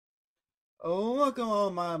Oh, welcome all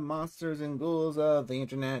my monsters and ghouls of the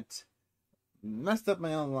internet. Messed up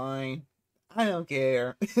my own line. I don't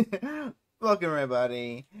care. Welcome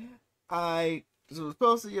everybody. I was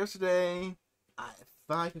posted yesterday. I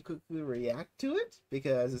thought I could quickly react to it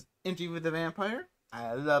because it's Interview with the Vampire.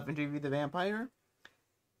 I love Interview with the Vampire.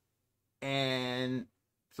 And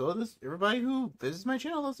so does everybody who visits my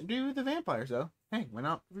channel loves Interview with the Vampire. So hey, why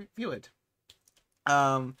not review it?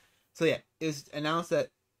 So yeah, it's announced that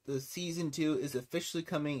the season 2 is officially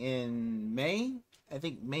coming in May. I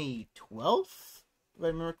think May 12th, if I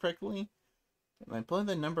remember correctly. Am I pulling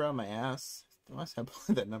that number on my ass? I must have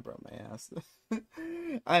pulling that number on my ass.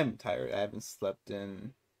 I'm tired. I haven't slept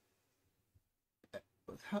in.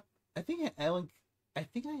 I think I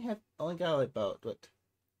have only got like about what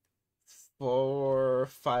 4 or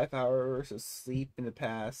 5 hours of sleep in the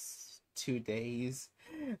past 2 days.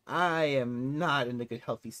 I am not in a good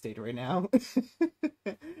healthy state right now.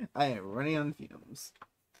 I am running on fumes.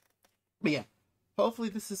 But yeah, hopefully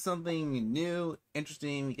this is something new,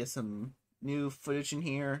 interesting. We get some new footage in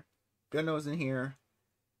here. Gunno's in here.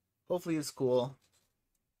 Hopefully it's cool.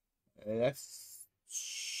 Let's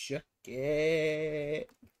check it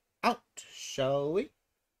out, shall we?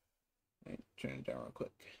 Let me turn it down real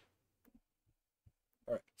quick.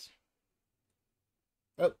 Alright.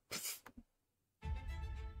 Oh.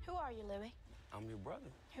 Who are you, Louis? I'm your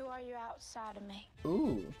brother. Who are you outside of me?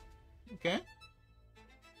 Ooh. Okay.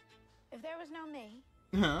 If there was no me,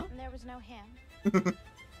 Huh? and there was no him,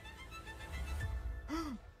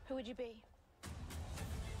 who would you be?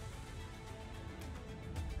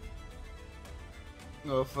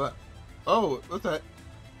 Oh, fuck. Oh, what's that?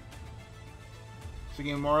 So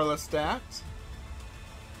getting more or less stacked?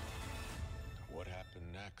 What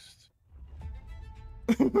happened next?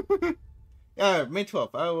 Yeah, May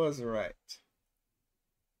 12th. I was right.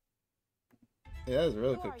 Yeah, that was a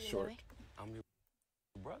really Who quick are you, short. Louis? I'm your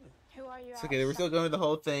brother. Who are you It's okay, we're still going with the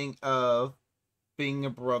whole thing of being a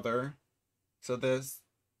brother. So there's...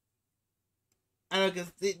 I don't know,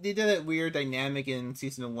 because they did that weird dynamic in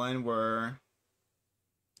season 1 where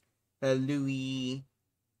Louis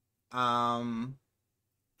kind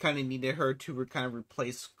of needed her to kind of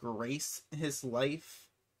replace Grace in his life.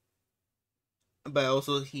 But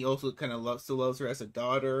also, he also kind of still loves her as a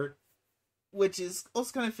daughter. Which is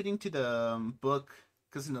also kind of fitting to the book.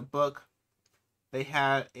 Because in the book, they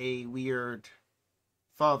had a weird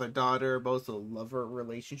father-daughter, but also lover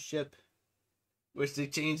relationship. Which they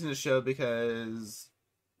changed in the show because...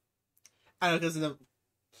 I don't know, because in the...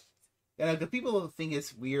 because people think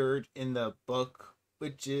it's weird in the book,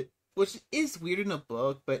 which is weird in the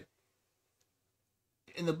book, but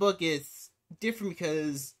in the book it's different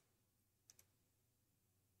because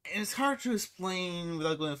it's hard to explain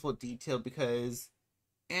without going into full detail because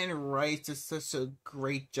Anne Rice does such a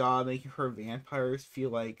great job making her vampires feel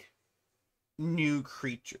like new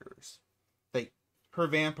creatures. Like, her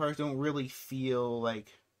vampires don't really feel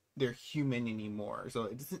like they're human anymore. So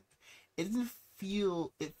it doesn't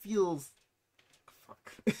feel, it feels,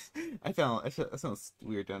 fuck. That sounds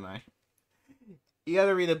weird, don't I? You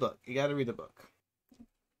gotta read the book. outside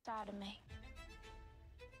of me?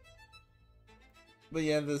 But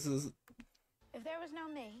yeah, this is... If there was no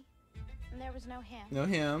me, and there was no him, No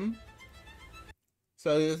him.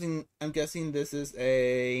 So I'm guessing this is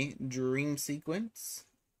a dream sequence.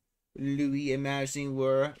 Louis imagining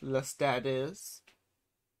where Lestat is.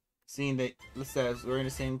 Seeing that Lestat is wearing the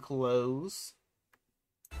same clothes.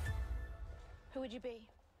 who would you be?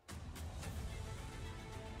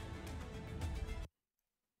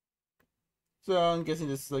 So I'm guessing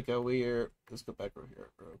this is like a weird... Let's go back over here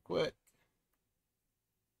real quick.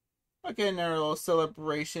 Okay, now a little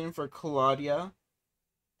celebration for Claudia.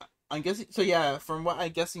 I'm guessing... So yeah, from what I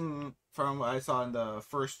saw in the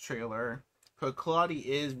first trailer, Claudia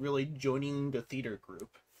is really joining the theater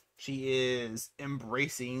group. She is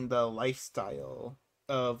embracing the lifestyle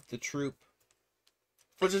of the troupe.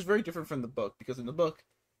 Which is very different from the book, because in the book,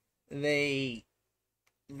 they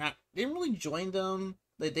didn't really join them.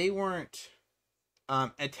 They weren't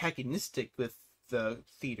antagonistic with the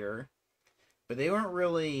theater, but they weren't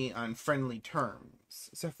really on friendly terms,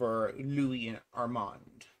 except for Louis and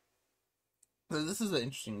Armand. So this is an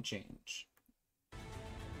interesting change.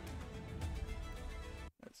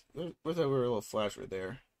 Where's that weird little flash right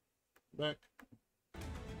there? Back.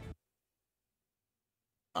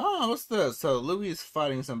 Oh, what's this? So Louis is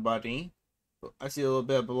fighting somebody. I see a little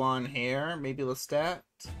bit of blonde hair. Maybe Lestat.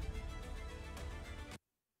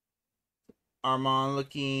 Armand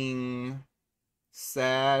looking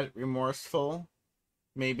sad, remorseful.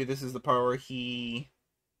 Maybe this is the part where he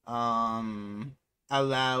allows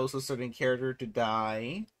a certain character to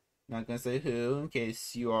die. Not gonna say who, in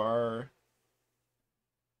case you are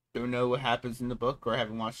don't know what happens in the book or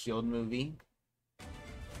haven't watched the old movie.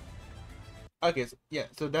 Okay, so, yeah,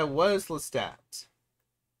 so that was Lestat.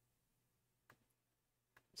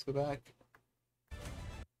 Let's go back.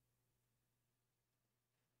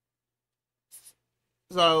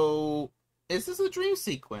 So, is this a dream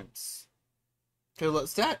sequence?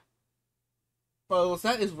 Because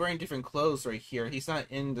Lestat is wearing different clothes right here. He's not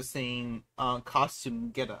in the same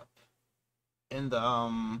costume getup. In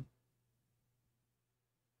the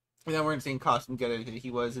he's not wearing the same costume getup that he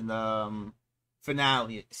was in the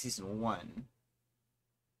finale of season 1.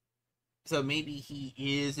 So maybe he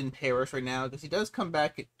is in Paris right now because he does come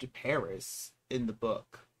back to Paris in the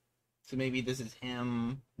book. So maybe this is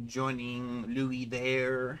him joining Louis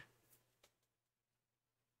there.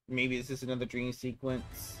 Maybe this is another dream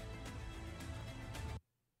sequence.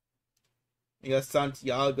 You got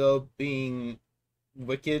Santiago being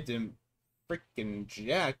wicked and freaking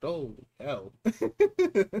jacked. Holy hell. He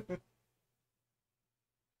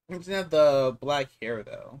doesn't have the black hair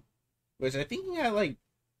though. Which I think he had like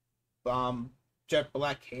jet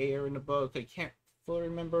black hair in the book. I can't fully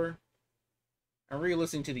remember. I'm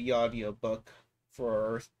re-listening to the audio book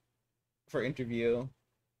for interview.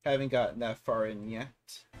 Haven't gotten that far in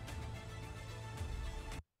yet.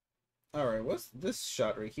 Alright, what's this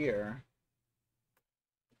shot right here?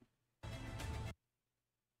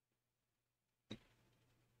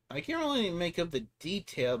 I can't really make up the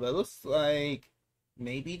detail, but it looks like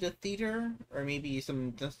maybe the theater or maybe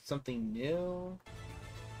something new.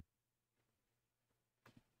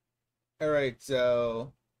 Alright,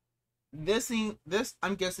 so this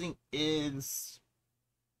I'm guessing is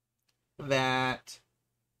that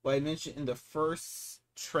what I mentioned in the first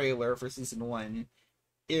trailer for season 1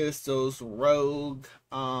 is those rogue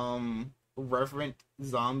reverent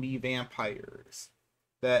zombie vampires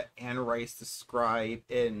that Anne Rice described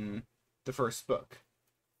in the first book.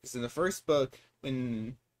 Because in the first book,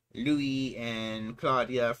 when Louis and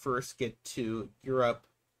Claudia first get to Europe,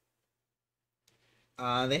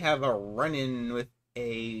 they have a run-in with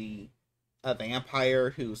a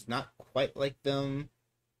vampire who's not quite like them.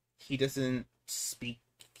 He doesn't speak,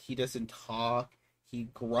 he doesn't talk, he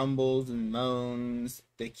grumbles and moans.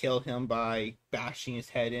 They kill him by bashing his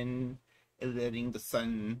head in and letting the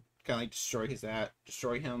sun kind of like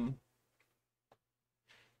destroy him.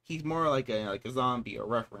 He's more like a zombie, a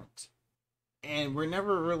referent. And we're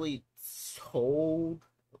never really told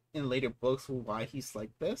in later books why he's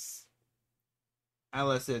like this.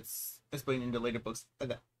 Unless it's explained in the later books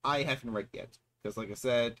that I haven't read yet. Because like I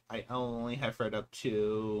said, I only have read up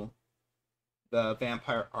to the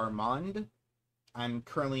Vampire Armand. I'm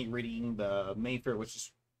currently reading the Mayfair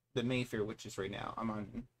Witches right now. I'm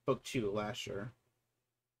on book 2 last year.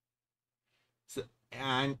 So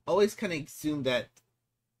and always kind of assumed that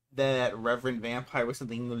Reverend Vampire was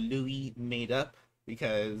something Louis made up,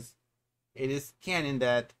 because it is canon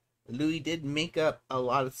that Louis did make up a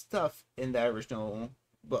lot of stuff in the original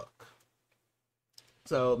book.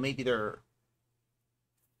 So maybe they're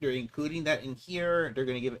including that in here. They're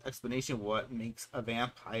going to give an explanation of what makes a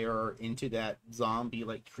vampire into that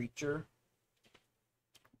zombie-like creature.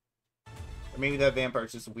 Or maybe that vampire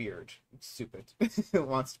is just weird. It's stupid. It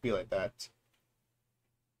wants to be like that.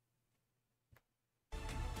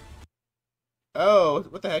 Oh,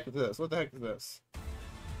 what the heck is this? What the heck is this?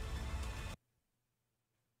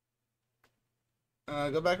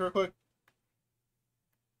 Go back real quick.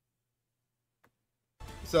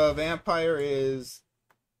 So a vampire is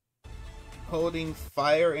holding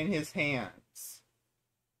fire in his hands.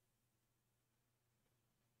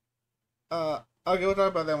 Okay, we'll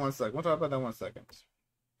talk about that one second.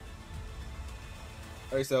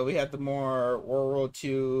 Alright, so we have the more World War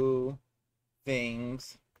II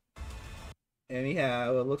things. And we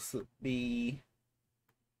have, it looks to be,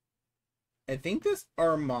 I think this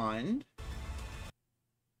Armand.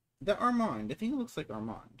 I think it looks like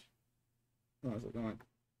Armand.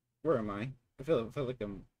 Where am I? I feel like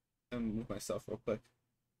I'm move myself real quick.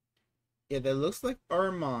 Yeah, that looks like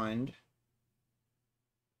Armand.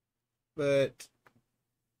 But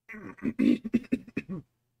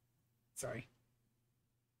sorry.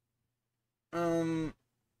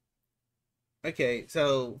 Okay,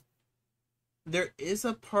 so there is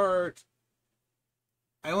a part,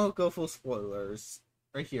 I won't go full spoilers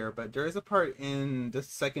right here, but there is a part in the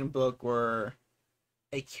second book where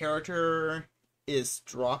a character is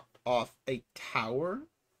dropped off a tower,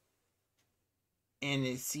 and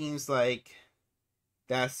it seems like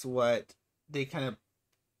that's what they kind of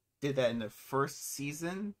did that in the first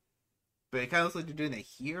season, but it kind of looks like they're doing it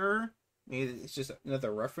here. Maybe it's just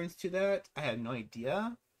another reference to that. I had no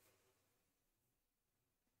idea.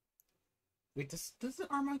 Wait, does the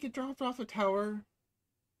Armand get dropped off a tower?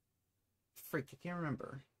 Freak, I can't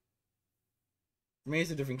remember. Maybe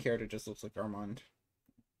it's a different character, just looks like Armand.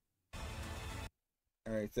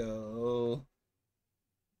 Alright, so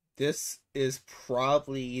this is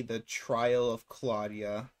probably the trial of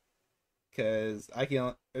Claudia. Because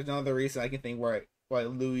there's no other reason I can think why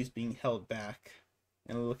Louis is being held back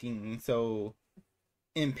and looking so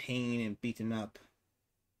in pain and beaten up.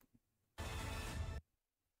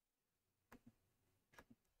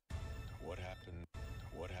 What happened?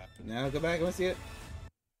 What happened? Now go back, let's see it.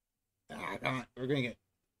 Ah, come on, we're gonna get.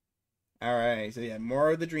 Alright, so yeah,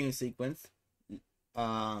 more of the dream sequence.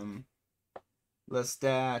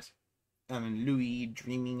 Lestat, Louis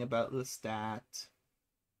dreaming about Lestat.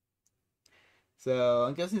 So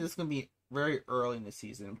I'm guessing this is gonna be very early in the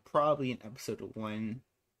season, probably in episode 1.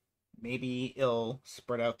 Maybe it'll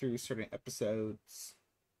spread out through certain episodes.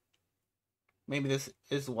 Maybe this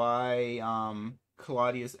is why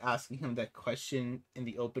Claudia is asking him that question in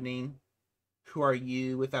the opening. Who are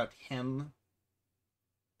you without him?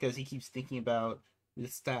 Because he keeps thinking about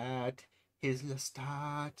Lestat, his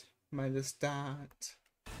Lestat, my Lestat.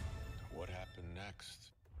 What happened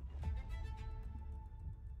next?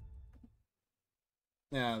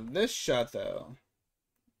 Now, this shot, though.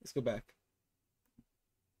 Let's go back.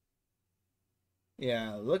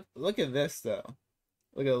 Yeah, look at this, though.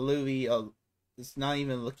 Look at Louis. It's not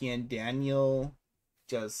even looking at Daniel.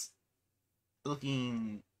 Just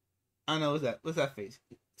looking... I don't know, what's that face?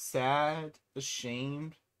 Sad?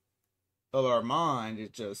 Ashamed? But Armand is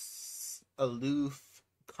just aloof,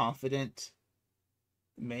 confident.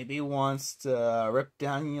 Maybe wants to rip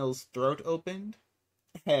Daniel's throat open.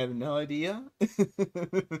 I have no idea.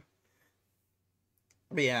 But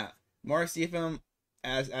yeah, more see him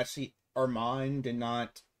as actually Armand and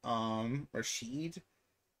not Rashid.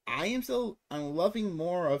 I'm loving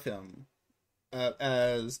more of him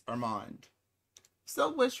as Armand.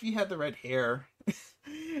 Still wish we had the red hair.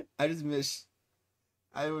 I wish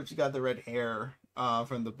we got the red hair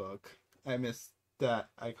from the book. I miss that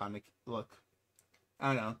iconic look. I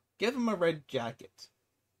don't know. Give him a red jacket.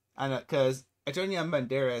 I know, because Antonio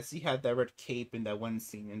Banderas, he had that red cape in that one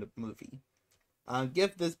scene in the movie.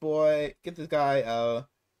 Give this guy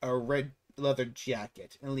a red leather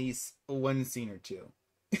jacket, at least one scene or two.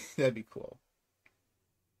 That'd be cool.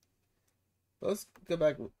 But let's go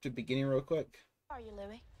back to the beginning real quick. Who are you,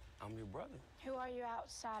 Louis? I'm your brother. Who are you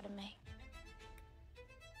outside of me?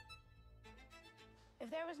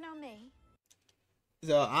 If there was no me,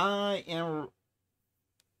 So I am...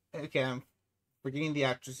 Okay, I'm forgetting the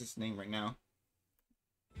actress's name right now.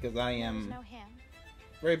 Because I there was am no him,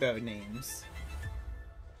 very bad with names.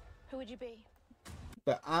 who would you be?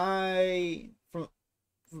 But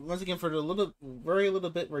once again, for the very little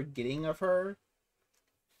bit we're getting of her,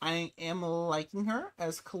 I am liking her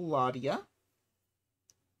as Claudia.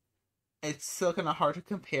 It's still kind of hard to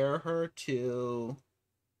compare her to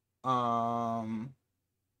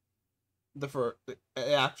the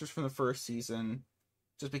actress from the first season,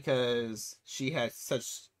 just because she had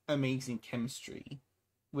such amazing chemistry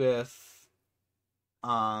with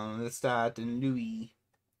Lestat and Louis.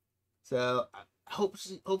 So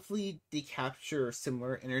hopefully they capture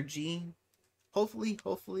similar energy. Hopefully,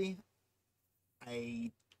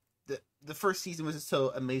 the first season was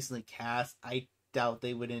so amazingly cast. I doubt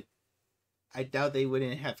they wouldn't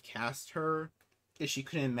have cast her if she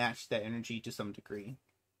couldn't match that energy to some degree.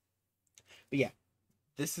 But yeah,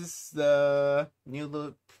 this is the new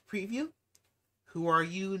little preview. Who are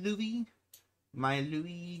you, Louis? My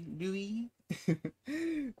Louis.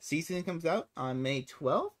 Season comes out on May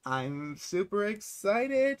 12th. I'm super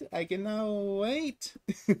excited. I cannot wait.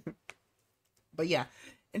 But yeah,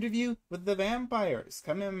 Interview with the Vampires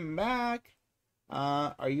coming back.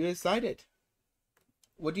 Are you excited?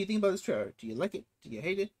 What do you think about this trailer? Do you like it? Do you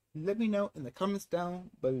hate it? Let me know in the comments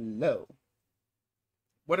down below.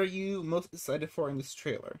 What are you most excited for in this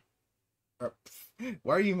trailer? Or,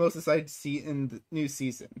 what are you most excited to see in the new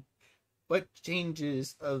season? What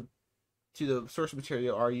changes to the source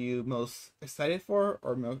material are you most excited for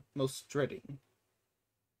or most dreading?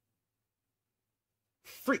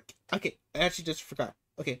 Freak! Okay, I actually just forgot.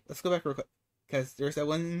 Okay, let's go back real quick. Because there's that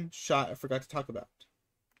one shot I forgot to talk about.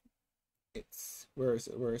 Where is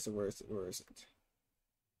it?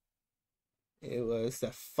 It was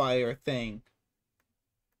the fire thing.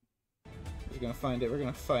 We're gonna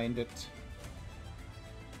find it.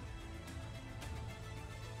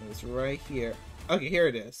 It's right here. Okay, here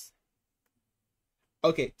it is.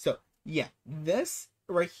 Okay, so, yeah. This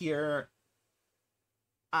right here,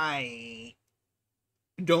 I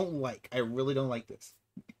don't like. I really don't like this.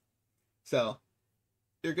 So,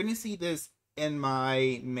 you're gonna see this in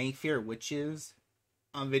my Mayfair Witches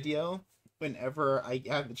video, whenever I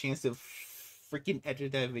have the chance to freaking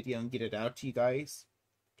edit that video and get it out to you guys.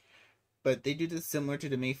 But they do this similar to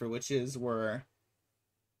the Mayfair Witches, where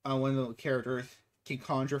one of the characters can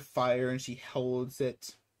conjure fire and she holds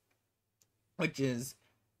it, which is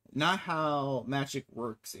not how magic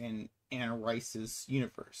works in Anne Rice's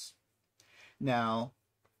universe. Now,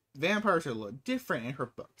 vampires are a little different in her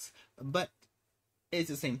books, but it's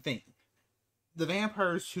the same thing. The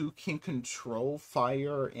vampires who can control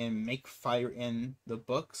fire and make fire in the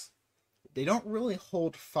books, they don't really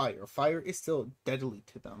hold fire. Fire is still deadly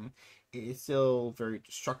to them. It is still very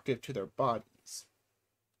destructive to their bodies.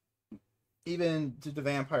 Even to the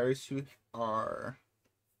vampires who are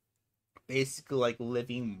basically like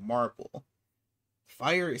living marble,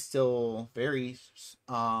 fire is still very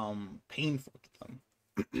painful to them.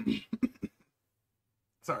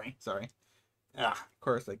 sorry. Of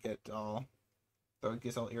course I get all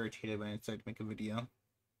irritated when I decide to make a video.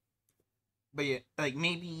 But yeah, like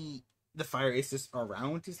maybe the fire is just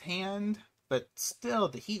around his hand, but still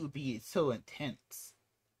the heat would be so intense.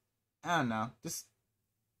 I don't know, just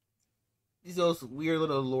those weird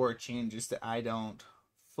little lore changes that I don't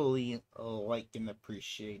fully like and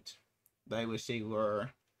appreciate. But I wish they were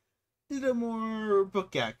a little more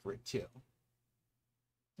book accurate too.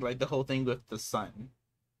 Like the whole thing with the sun.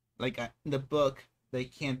 Like in the book, they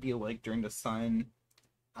can't be awake during the sun.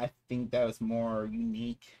 I think that was more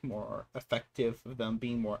unique, more effective of them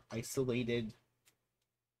being more isolated.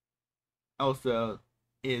 Also,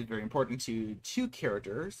 it is very important to two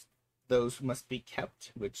characters, those who must be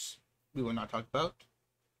kept, which we will not talk about.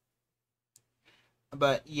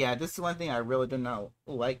 But yeah, this is one thing I really do not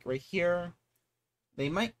like right here. They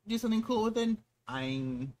might do something cool with it.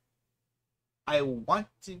 I want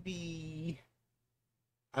to be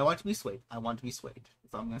swayed. I want to be swayed.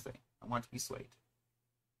 That's all I'm gonna say. I want to be swayed.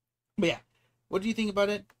 But yeah, what do you think about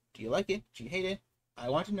it? Do you like it? Do you hate it? I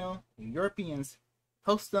want to know your opinions.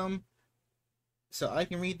 Post them so I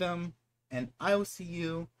can read them, and I will see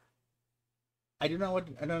you. I don't know what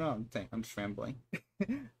I'm saying. I'm just rambling.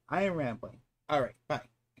 I am rambling. Alright, bye.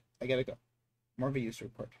 I gotta go. More videos to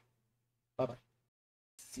report. Bye bye.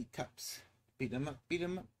 See cups. Beat 'em up, beat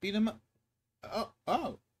 'em up, beat 'em up.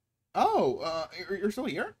 You're still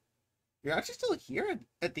here? You're actually still here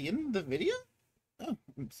at the end of the video? Oh,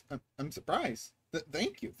 I'm surprised.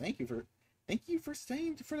 Thank you for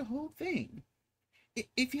staying for the whole thing.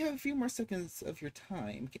 If you have a few more seconds of your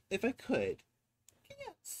time, if I could, can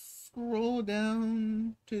you scroll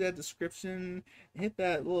down to that description and hit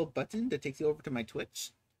that little button that takes you over to my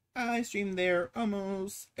Twitch? I stream there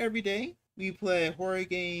almost every day. We play horror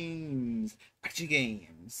games, action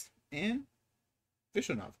games, and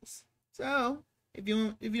visual novels. So, if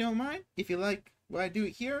you don't mind, if you like what I do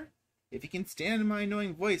here, if you can stand my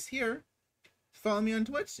annoying voice here, follow me on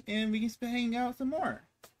Twitch and we can hang out some more.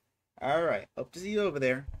 Alright, hope to see you over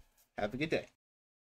there. Have a good day.